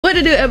What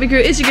to do, LB crew?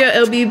 It's your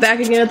girl LB back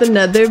again with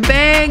another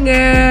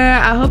banger.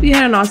 I hope you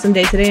had an awesome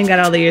day today and got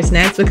all of your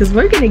snacks because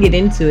we're gonna get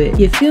into it.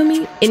 You feel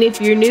me? And if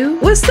you're new,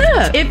 what's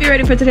up? If you're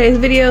ready for today's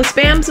video,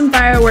 spam some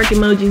firework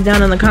emojis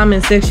down in the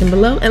comment section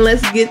below and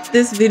let's get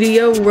this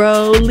video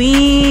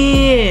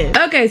rolling.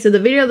 Okay, so the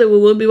video that we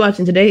will be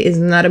watching today is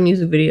not a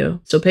music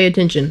video, so pay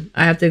attention.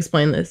 I have to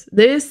explain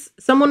this.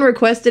 Someone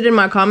requested in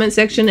my comment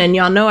section, and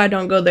y'all know I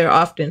don't go there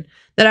often,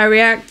 that I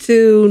react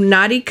to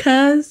Noti.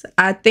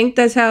 I think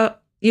that's how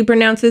you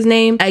pronounce his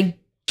name. I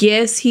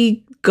guess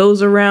he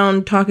goes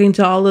around talking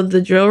to all of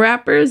the drill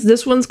rappers.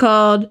 This one's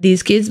called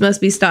These Kids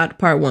Must Be Stopped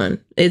Part 1.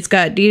 It's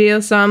got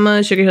Osama,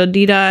 Sugarhill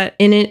Ddot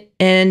in it,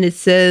 and it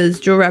says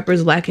drill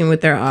rappers lacking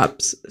with their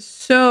ops.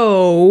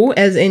 So,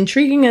 as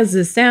intriguing as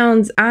this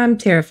sounds, I'm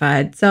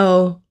terrified.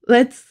 So,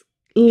 let's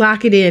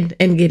lock it in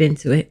and get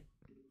into it.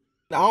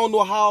 I don't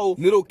know how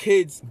little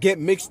kids get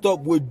mixed up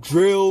with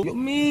drill. Is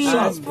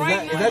that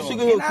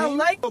Sugarhill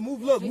King?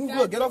 Move, look,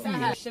 get off of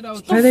me.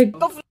 Are they?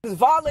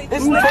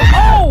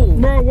 Oh,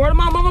 bro, word of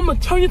my mom, I'm gonna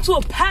turn you to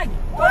a pack.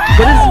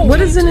 What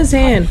is in his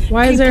hand?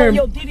 Why is there?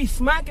 You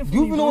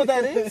even know what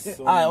that is?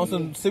 Alright, on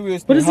some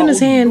serious. What is in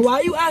his hand? Why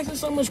are you asking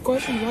so much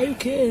questions? Why you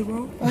kid,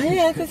 bro?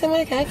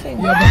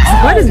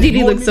 Why does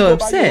Didi look so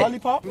upset?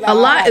 A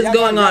lot is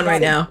going on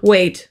right now.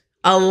 Wait.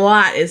 A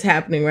lot is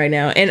happening right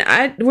now,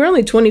 and we're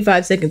only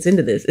 25 seconds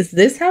into this. Is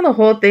this how the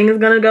whole thing is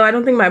gonna go? I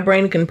don't think my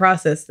brain can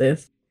process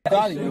this.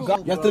 You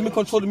have to let me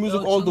control the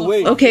music all the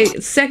way. Okay,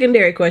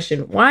 secondary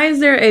question. Why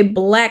is there a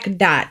black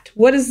dot?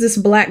 What is this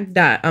black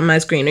dot on my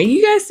screen? Are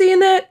you guys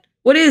seeing that?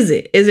 What is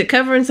it? Is it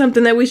covering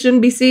something that we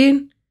shouldn't be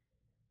seeing?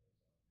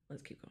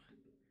 Let's keep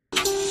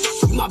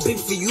going. My big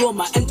for you on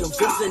my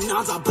endorphins and now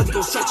I'm about to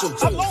go stretch your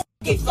balls.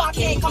 He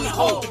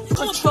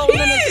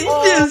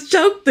just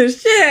choked the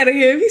shit out of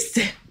him. He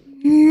said,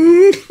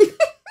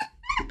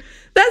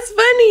 that's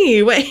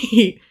funny.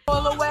 Wait.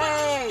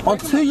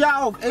 Until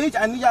y'all of age,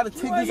 I need y'all to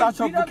take this out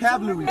your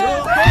vocabulary.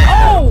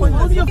 Oh, what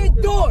are you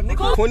doing,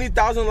 nigga?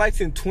 20,000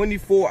 likes in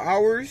 24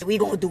 hours. We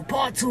gonna do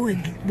part 2 in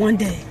one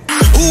day.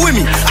 Who with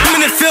me? I'm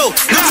in the field.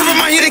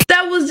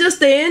 That was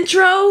just the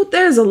intro.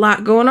 There's a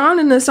lot going on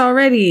in this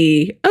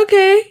already.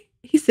 Okay.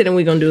 He said, and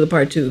we gonna do the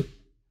part 2.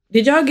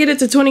 Did y'all get it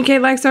to 20K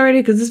likes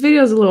already? Because this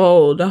video is a little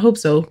old. I hope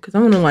so, because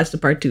I'm gonna watch the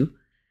part 2.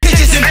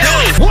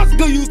 What's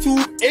good,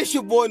 YouTube? It's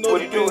your boy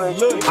Noti.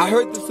 Look, I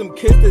heard there's some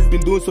kids that's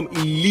been doing some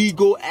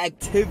illegal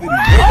activity.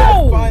 We're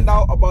gonna find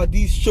out about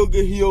these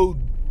Sugarhill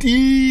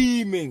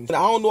demons. I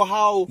don't know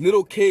how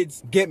little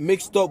kids get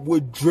mixed up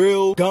with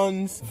drill,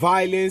 guns,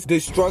 violence,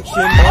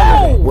 destruction.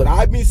 What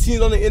I've been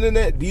seeing on the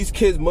internet, these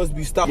kids must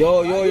be stopped.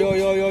 Yo,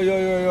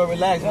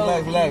 relax.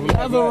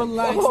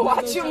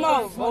 Watch your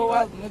mouth.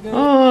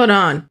 Hold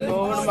on.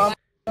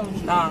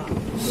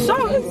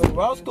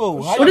 Roscoe,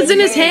 what is in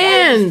his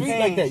hands?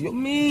 Like that?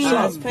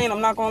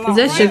 I'm not gonna lie. Is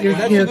that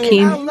Sugarhill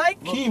King?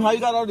 Keem, how you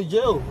got out of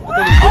jail?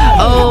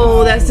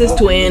 Oh, that's his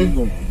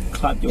twin.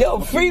 Yo,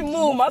 free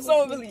move. My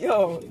son really,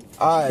 yo.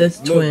 Alright, that's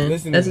twin.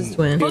 That's his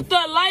twin. Put the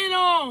light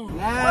on.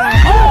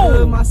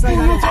 Oh, my son.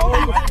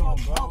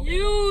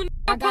 You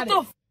put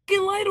the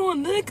fucking light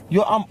on, Nick.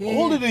 Yo, I'm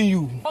older than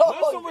you.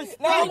 There's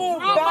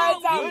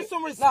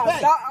some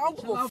respect.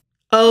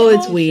 Oh,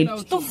 it's weed.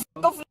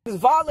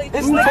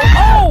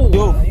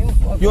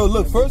 Yo,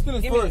 look, first thing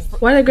is first.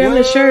 Why they grabbing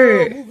the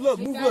shirt?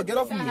 Move, get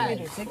off of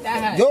me.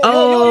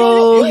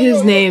 Oh,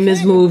 his name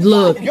is Move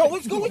Look.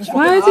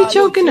 Why is he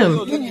choking him?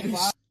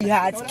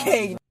 Yeah, it's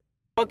King.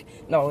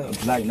 No,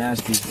 it's like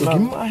nasty. Give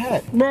me my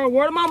hat. Bro,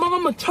 word of my mom,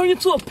 I'm gonna turn you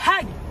to a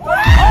pack.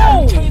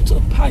 Oh, turn you to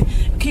a pack.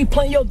 Keep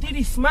playing your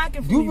Diddy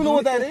smacking for you me. even know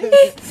what that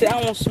is? See,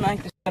 I won't smack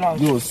the shit out.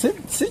 Yo, sit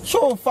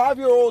your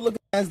 5-year-old looking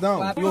ass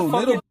down. Yo,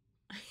 little.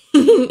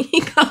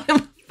 He called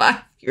him a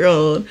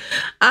 5-year-old.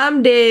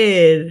 I'm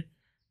dead.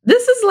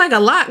 This is like a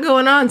lot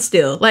going on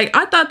still. Like,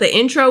 I thought the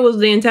intro was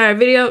the entire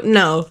video.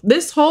 No,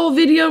 this whole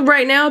video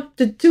right now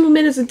to 2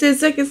 minutes and 10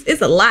 seconds,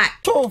 it's a lot.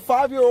 Your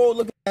 5-year-old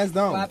looking ass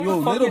down. Yo,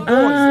 little boy.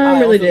 I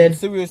really did.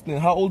 Serious thing.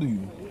 How old are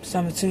you?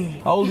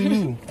 17. How old are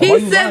you?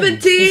 He's 17.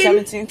 He's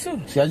 17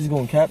 too. See, I just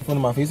gonna cap in front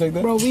of my face like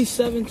that? Bro, we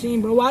 17,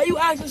 bro. Why are you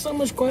asking so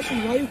much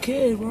questions? Why you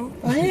kid, bro?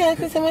 Why are you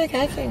asking so much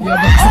questions?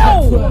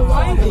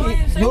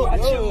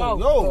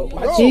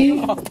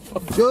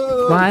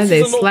 Why are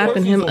they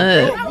slapping him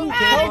up?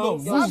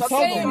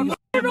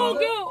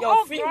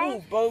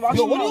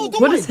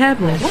 What is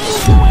happening?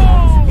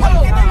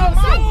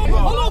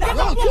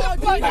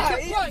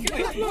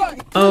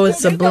 Oh,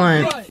 it's a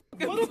blunt.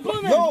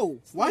 Yo,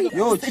 why?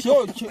 Yo,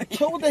 chill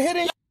with the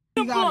hitting.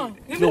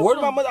 Yo, word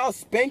of my mother, I'll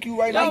spank you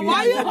right now.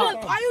 Why you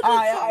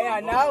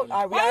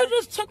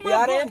just took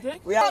my blunt,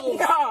 dick?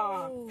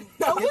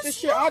 Get this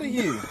shit out of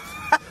here.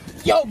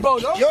 Yo, bro,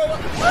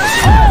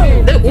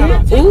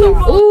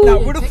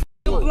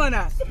 Ooh. blunt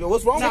at? Yo,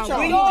 what's wrong with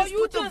y'all? Yo,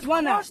 you just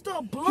crushed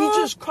the blunt. He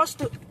just crushed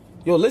the.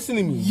 Yo, listen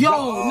to me.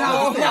 Yo,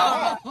 nah,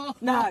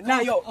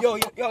 yo.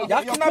 Y'all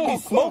cannot be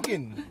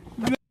smoking.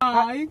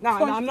 Nah,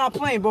 I'm not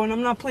playing, bro.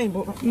 I'm not playing,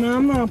 bro. Nah,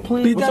 I'm not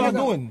playing. What y'all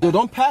doing? Yo,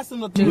 don't pass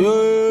him the...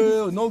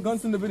 Yo, no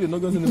guns in the video. No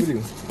guns in the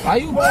video. Are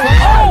you,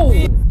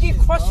 bro? Keep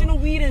crushing the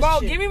weed and bro,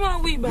 shit. Give me my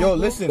weed back. Yo,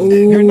 listen.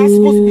 You're not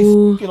supposed to be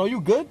speaking. Are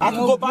you good? I can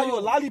go buy you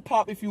a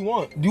lollipop if you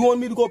want. Do you want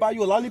me to go buy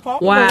you a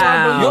lollipop?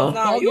 Wow.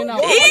 Nah, you know.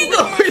 He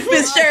gonna rip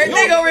his shirt.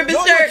 They gonna rip his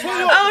shirt.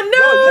 Oh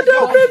no!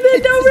 Don't rip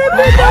it! Don't rip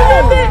it! Don't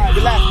rip it!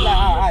 Relax,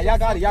 relax. Y'all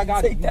got it. Y'all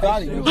got it. You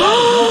got it. You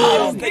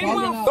got it.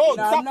 Yo,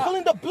 stop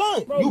pulling the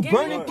blunt. You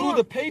burning through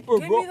the paper, bro.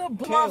 Give me the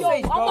blunt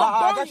face, bro.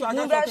 I got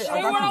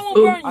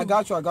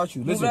you. I got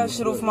you. Listen,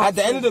 at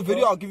the end of the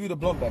video, I'll give you the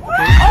blunt back.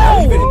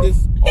 Okay?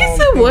 He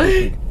said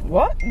what?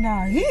 What?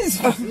 Nah,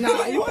 he's nah.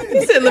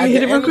 He said, "Let me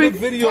hit it real quick."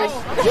 Video.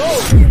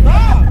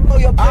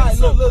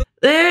 Look.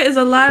 There is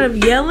a lot of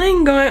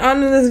yelling going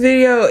on in this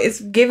video.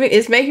 It's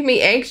making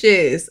me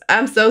anxious.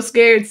 I'm so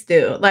scared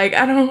still. Like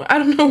I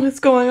don't know what's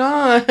going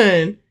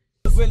on.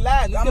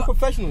 Relax, let's get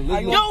professional.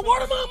 Yo,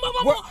 word of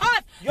my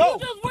hot. Yo, you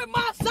just with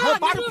my side. we're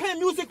about to play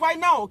music right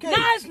now, okay?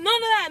 Nah, it's none of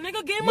that,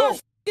 nigga. Get my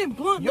fucking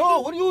blunt.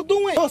 Yo, what are you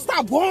doing? Yo,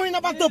 stop worrying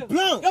about the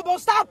blunt. Yo, bro,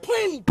 stop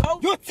playing, bro.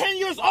 You're 10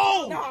 years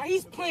old. Nah,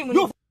 he's playing with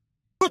me.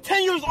 You're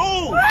 10 years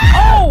old.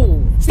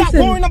 Oh! Stop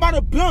worrying about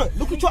a blunt.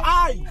 Look at your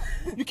eyes.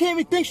 You can't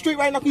even think straight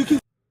right now. You keep.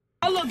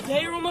 I look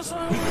day room or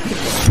something.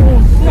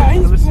 Nah,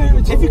 he's playing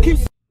with you. If you keep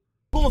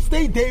gonna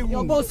stay day room.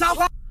 Yo, bro,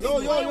 stop. Yo.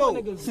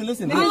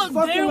 Listen.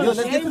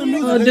 Let's get to the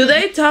music. Do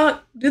they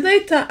talk?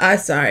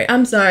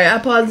 I'm sorry. I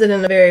paused it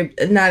in a very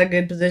not a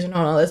good position.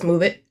 Hold on, let's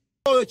move it.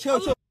 Oh, chill.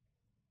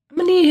 I'm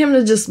gonna need him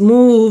to just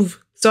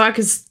move so I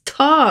can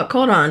talk.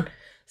 Hold on.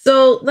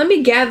 So let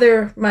me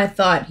gather my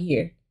thought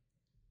here.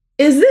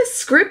 Is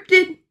this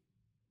scripted?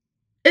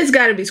 It's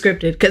got to be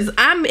scripted because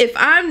if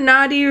I'm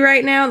naughty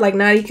right now, like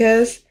naughty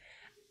cuz,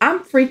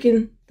 I'm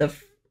freaking the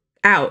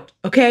out,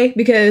 okay?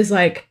 Because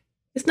like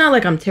it's not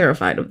like I'm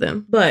terrified of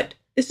them, but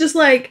it's just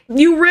like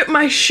you rip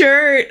my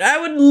shirt. I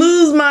would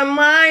lose my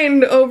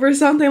mind over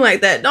something like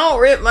that. Don't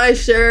rip my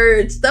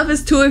shirt. Stuff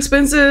is too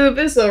expensive.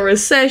 It's a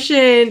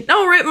recession.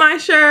 Don't rip my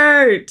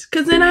shirt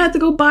because then I have to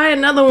go buy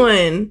another one.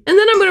 And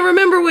then I'm going to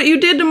remember what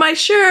you did to my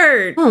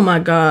shirt. Oh my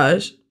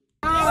gosh.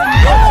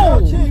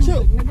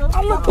 Chill. Who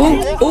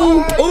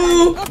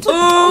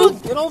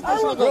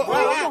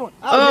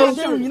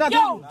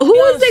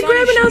is they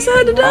grabbing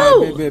outside the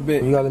door?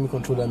 Babe. You gotta let me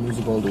control that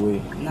music all the way.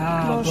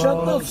 Nah,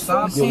 shut the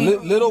fuck. Yo,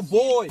 little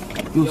boy.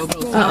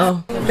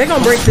 They're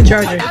gonna break the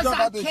charger.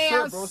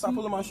 Stop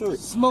pulling my shirt.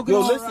 Yo,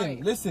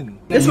 listen.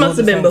 This must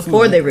have been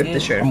before they ripped the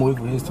shirt. I'm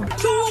waiting for his turn.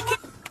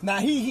 Nah,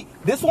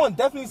 this one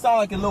definitely sound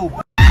like a little.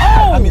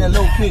 I mean a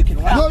little kid. Yo,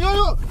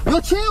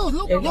 chill.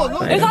 Look.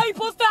 It's how you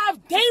supposed to have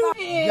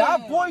day. Y'all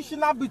boys should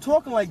not be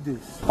talking like this.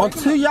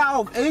 Until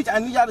y'all of age, I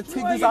need y'all to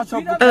take this out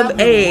your Of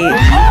age.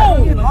 How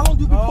long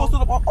do you be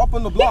posted up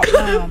on the block?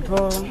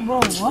 Bro,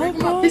 what,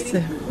 bro?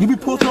 Listen. You be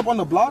posted up on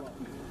the block?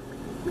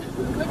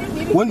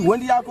 When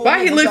do y'all go?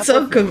 Why he looks so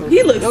look at him.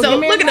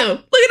 Look at him.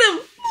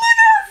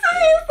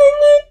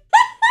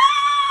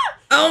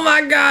 Oh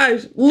my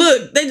gosh.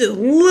 Look, they just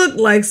look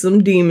like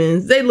some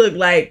demons. They look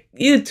like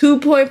you're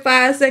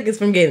 2.5 seconds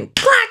from getting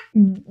clack.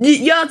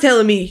 Y'all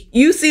telling me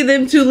you see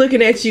them two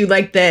looking at you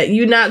like that,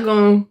 you're not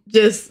gonna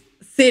just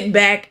sit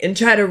back and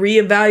try to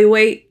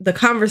reevaluate the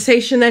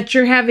conversation that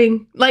you're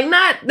having? Like,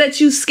 not that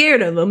you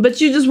scared of them,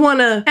 but you just want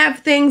to have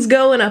things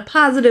go in a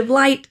positive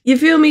light. You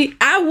feel me?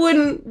 I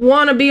wouldn't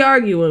want to be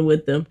arguing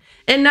with them,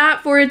 and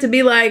not for it to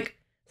be like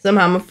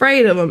somehow I'm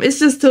afraid of them. It's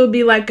just to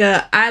be like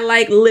I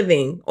like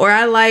living, or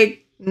I like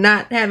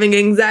not having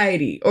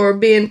anxiety, or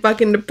being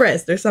fucking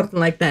depressed, or something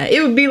like that.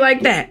 It would be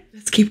like that.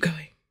 Let's keep going.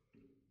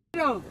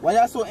 Why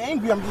y'all so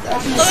angry? I'm just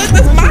asking. Look,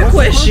 that's my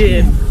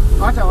question.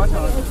 Watch out.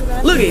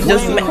 Look at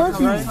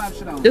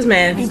just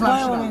man.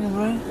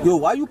 Yo,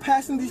 why you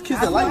passing these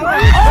kids the lighter?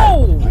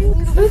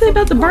 Are they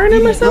about to burn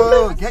him or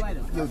something?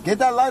 Get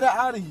that lighter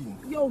out of here.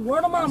 Yo,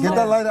 word of my Get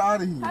that lighter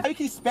out of here. Why you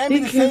keep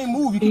spamming the same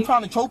move? You keep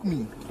trying to choke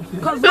me.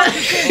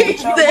 He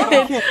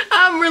said,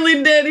 I'm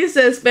really dead. He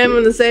said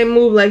spamming the same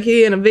move like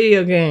he in a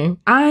video game.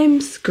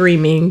 I'm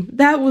screaming.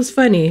 That was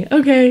funny.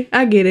 Okay,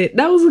 I get it.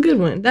 That was a good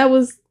one. That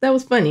was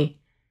funny.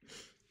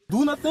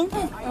 Do nothing?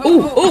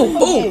 Ooh.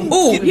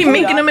 He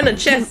minking him in the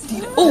chest.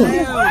 Ooh.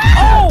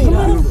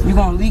 You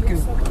gonna leak him.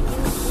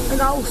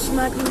 And I will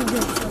smack him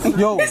again.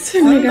 Yo, in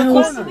the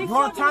corner. You're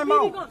on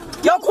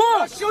timeout. Yo,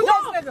 Quan, shoot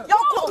that nigga. Yo,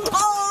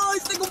 Oh,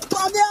 this nigga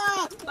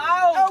bugging.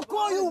 Yo,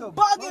 Quan, you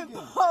bugging.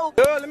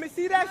 Yo, let me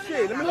see that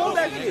shit. Let me hold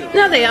that shit.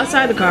 Now they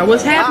outside the car.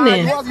 What's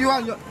happening?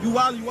 You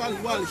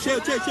wild. Chill.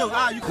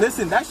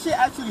 Listen, that shit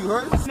actually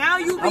hurts. Now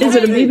you. Is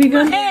it a BB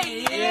gun?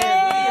 Hey,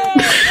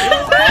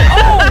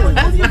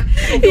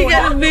 He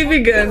got a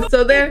BB gun.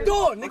 So there.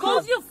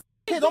 Close your.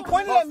 Hey, don't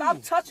point it at me. Stop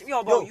touching,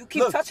 bro. You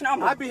keep touching it.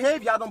 I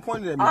behave, y'all don't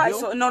point it at me. Alright,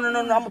 so no.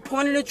 I'm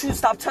pointing at you.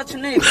 Stop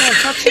touching it. If you don't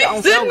touch it,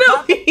 I'm said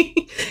no.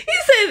 He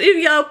said if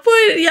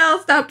y'all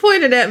stop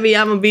pointing at me,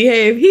 I'ma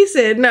behave. He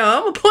said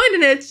no, I'm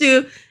pointing at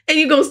you and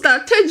you gonna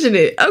stop touching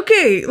it.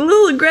 Okay, a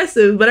little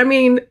aggressive, but I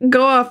mean,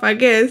 go off, I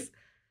guess.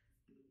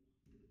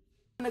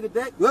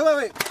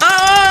 Wait.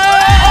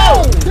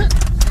 Oh!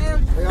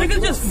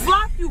 Nigga just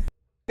flop you.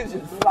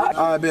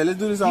 Alright, man, let's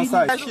do this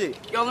outside. That shit.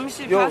 Yo, let me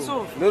see. Pass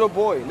off. Little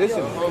boy,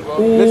 listen.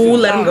 Ooh,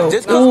 let him go.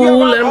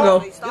 Ooh, let him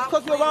go. Just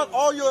cause you're around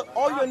all your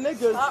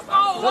niggas.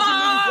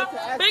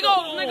 Big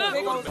old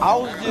nigga. I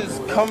was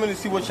just coming to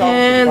see what y'all.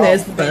 And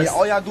there's the bus.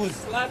 All y'all do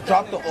is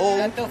drop the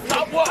O.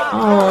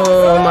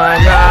 Oh my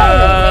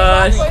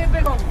gosh.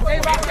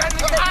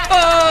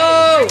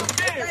 Oh!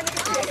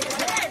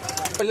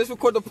 Let's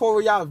record the part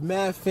where y'all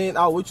mad fan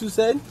out. What you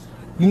said?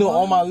 You know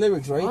all my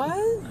lyrics, right?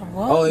 What?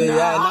 Oh yeah,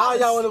 now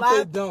y'all wanna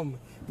play dumb.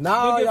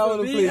 Now y'all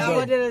wanna play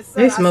dumb.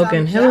 They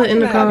smoking hella in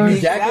the car. You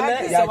jacking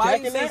that? Y'all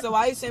jacking that? So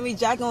why you send me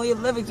jacking on your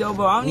lyrics, yo,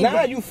 bro? I don't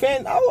Nah, you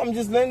fan out. I'm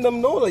just letting them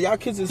know that y'all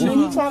kids is here.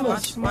 You trying to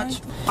watch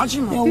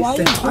him. Yo, why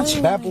you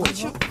watching? bad boy?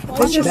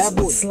 It's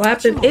just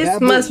slapping.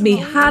 It must be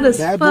hot as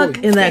fuck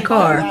in that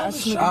car.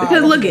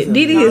 Because look at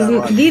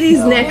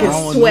Didi's neck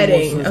is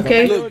sweating,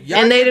 okay?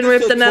 And they didn't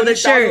rip another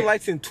shirt.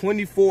 Likes in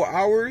 24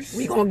 hours.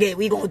 We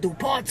gonna do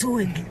part 2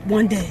 in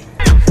one day.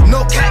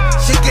 No cat,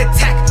 she get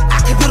tacked. I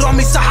can put on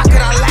me, so how could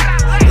I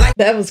lack?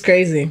 That was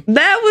crazy.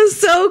 That was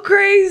so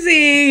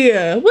crazy.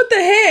 What the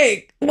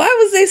heck? Why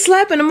was they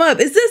slapping him up?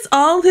 Is this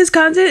all his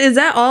content? Is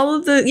that all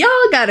of the...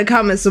 Y'all gotta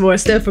comment some more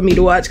stuff for me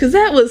to watch because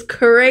that was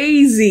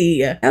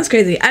crazy. That was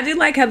crazy. I did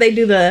like how they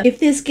do the, if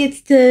this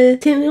gets to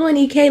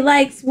 20K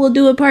likes, we'll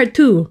do a part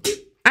 2.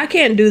 I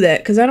can't do that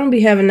because I don't be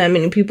having that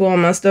many people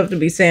on my stuff to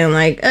be saying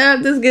like,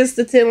 if this gets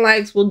to 10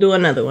 likes, we'll do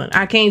another one.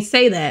 I can't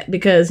say that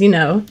because, you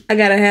know, I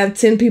gotta have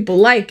 10 people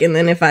like, and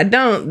then if I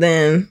don't,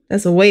 then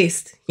that's a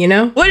waste, you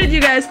know? What did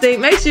you guys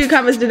think? Make sure you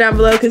comment down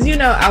below because, you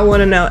know, I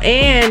want to know.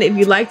 And if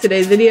you liked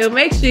today's video,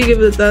 make sure you give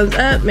it a thumbs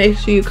up. Make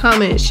sure you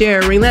comment,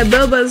 share, ring that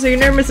bell button so you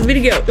never miss a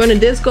video. Join the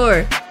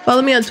Discord.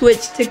 Follow me on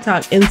Twitch,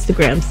 TikTok,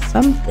 Instagram,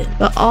 something.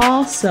 But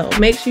also,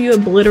 make sure you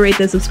obliterate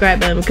the subscribe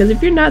button because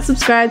if you're not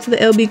subscribed to the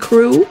LB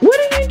crew,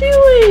 what are you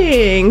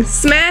doing?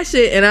 Smash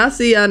it, and I'll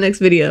see y'all next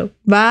video.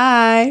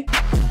 Bye.